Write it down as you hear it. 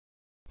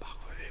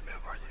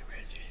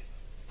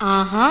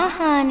Uh-huh,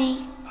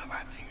 honey.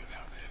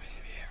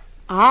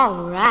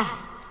 All right.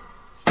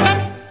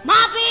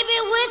 My baby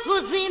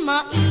whispers in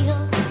my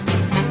ear.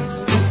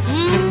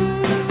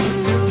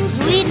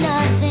 Sweet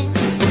nothing.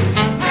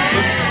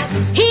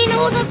 He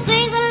knows the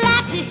things I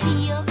like to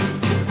hear.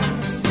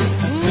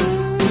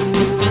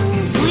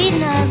 Sweet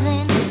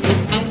nothing.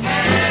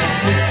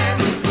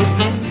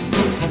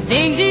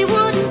 Things he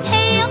wouldn't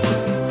tell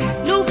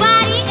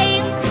nobody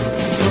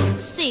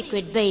else.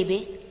 Secret,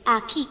 baby, I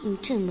keep them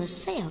to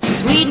myself.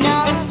 Sweet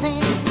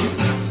nothing.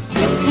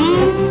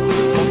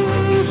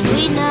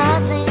 Sweet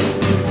nothing.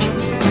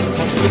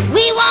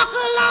 We walk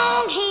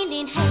along hand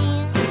in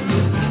hand.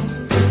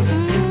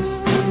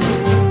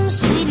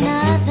 Sweet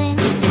nothing.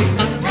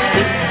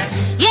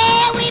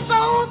 Yeah, we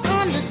both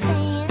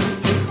understand.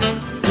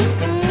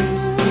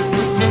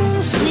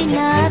 Sweet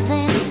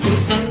nothing.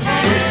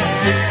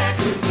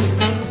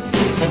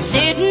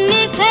 Sitting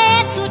in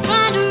class or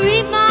trying to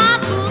read my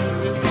book.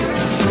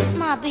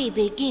 My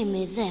baby, give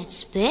me that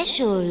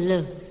special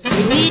look.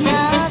 Sweet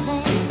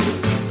nothing.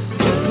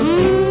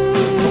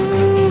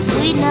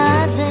 Sweet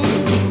nothing.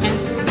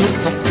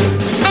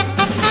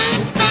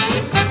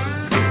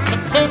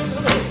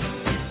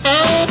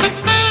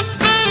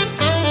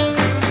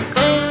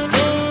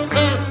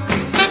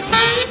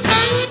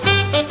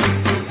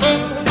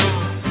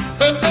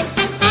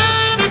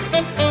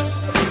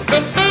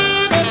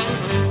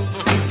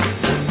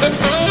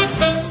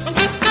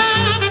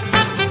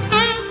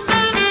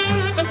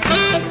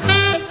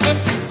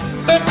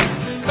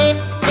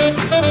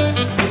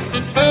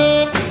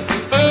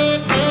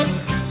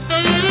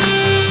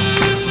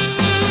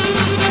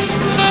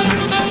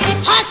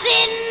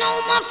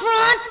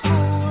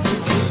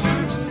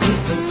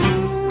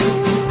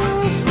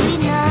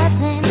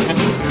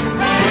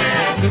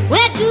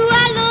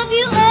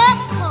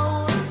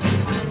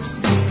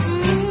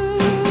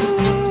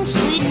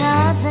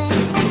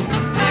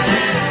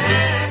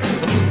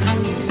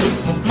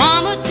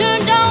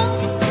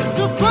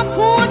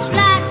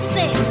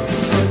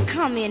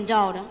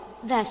 Daughter,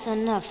 that's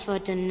enough for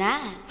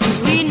tonight.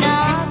 Sweet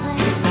nothing.